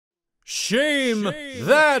Shame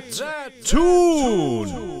that tune!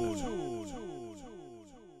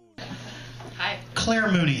 Hi.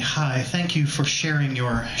 Claire Mooney, hi. Thank you for sharing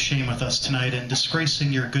your shame with us tonight and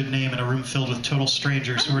disgracing your good name in a room filled with total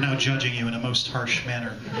strangers who are now judging you in a most harsh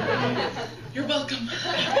manner. You're welcome.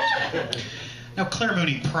 Now, Claire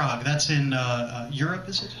Mooney, Prague, that's in Europe,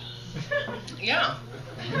 is it? Yeah.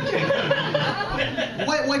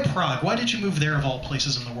 Why Prague? Why did you move there of all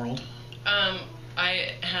places in the world?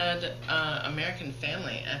 I had American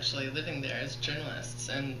family actually living there as journalists,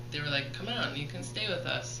 and they were like, come on, you can stay with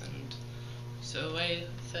us. And so I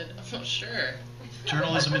said, oh, sure.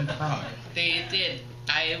 Journalism in Prague. They did.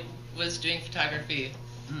 I was doing photography.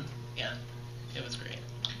 Yeah, it was great.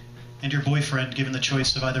 And your boyfriend, given the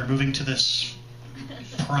choice of either moving to this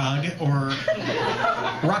Prague or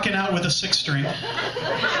rocking out with a six-string,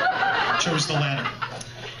 chose the latter.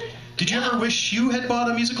 Did you ever wish you had bought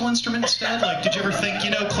a musical instrument instead? Like, did you ever think, you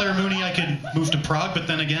know, Claire Mooney, I could move to Prague, but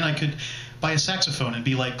then again, I could buy a saxophone and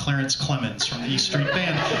be like Clarence Clemens from the East Street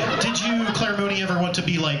Band? Did you, Claire Mooney, ever want to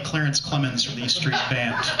be like Clarence Clemens from the East Street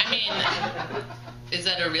Band? I mean, is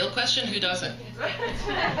that a real question? Who doesn't?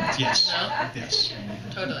 Yes. You know? Yes.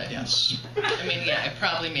 Totally. Yes. I mean, yeah, I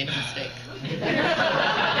probably made a mistake.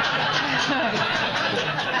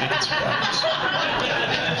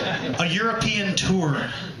 A European tour.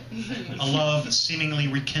 A love seemingly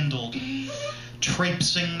rekindled.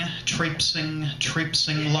 Traipsing,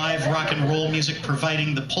 live rock and roll music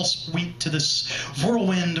providing the pulse beat to this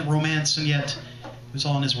whirlwind romance, and yet, it was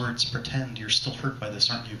all in his words, pretend you're still hurt by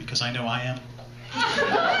this, aren't you? Because I know I am.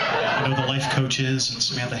 I know the life coach is, and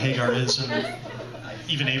Samantha Hagar is, and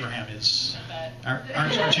even Abraham is.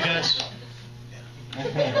 Aren't you guys?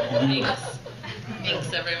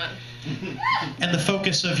 Thanks, everyone. And the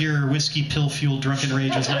focus of your whiskey pill-fueled drunken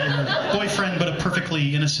rage is not your boyfriend, but a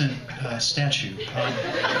perfectly innocent statue.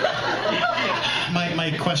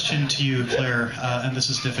 My question to you, Claire, and this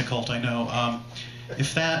is difficult, I know,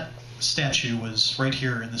 if that statue was right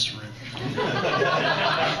here in this room,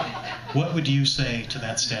 what would you say to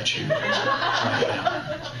that statue right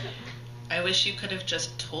now? I wish you could have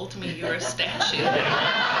just told me you were a statue.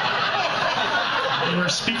 You were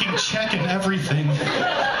speaking Czech and everything.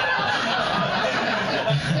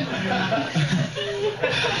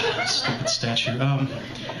 Stupid statue.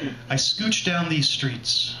 I scooch down these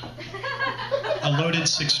streets. A loaded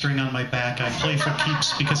six-string on my back. I play for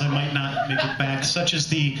keeps because I might not make it back. Such is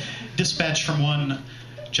the dispatch from one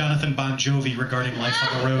Jonathan Bon Jovi regarding life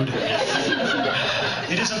on the road.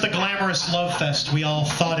 It isn't the glamorous love fest we all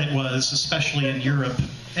thought it was, especially in Europe.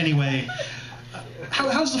 Anyway,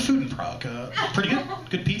 how's the food in Prague? Pretty good?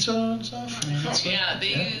 Good pizza and stuff? I mean, yeah,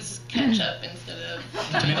 they use ketchup instead of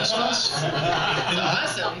tomato sauce? It's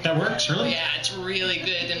awesome. That works, really? Yeah, it's really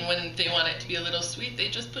good, and when they want it to be a little sweet, they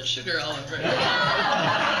just put sugar all over it.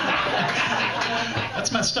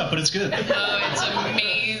 That's messed up, but it's good. Oh, it's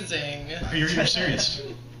amazing. You're serious?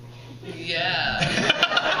 Yeah.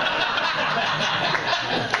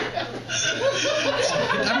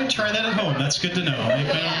 I would try that at home. That's good to know.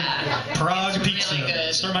 Prague pizza.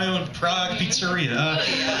 Really Start my own Prague pizzeria.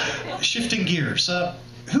 Shifting gears.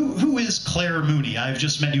 Who is Claire Mooney? I've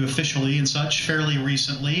just met you officially and such fairly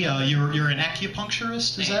recently. You're an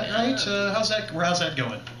acupuncturist, is that right? How's that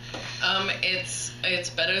going? It's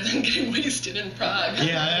better than getting wasted in Prague.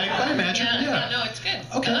 Yeah, I imagine. Yeah. No, it's good.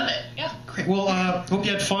 Okay. I love it. Yeah. Great. Well, hope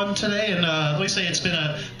you had fun today, and let me say it's been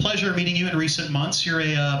a pleasure meeting you in recent months. You're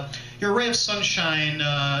a ray of sunshine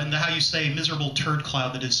in the, how you say, miserable turd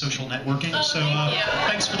cloud that is social networking. Oh, so thank you.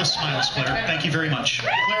 thanks for the smiles, Claire. Thank you very much.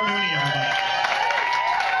 Claire Mooney, everybody.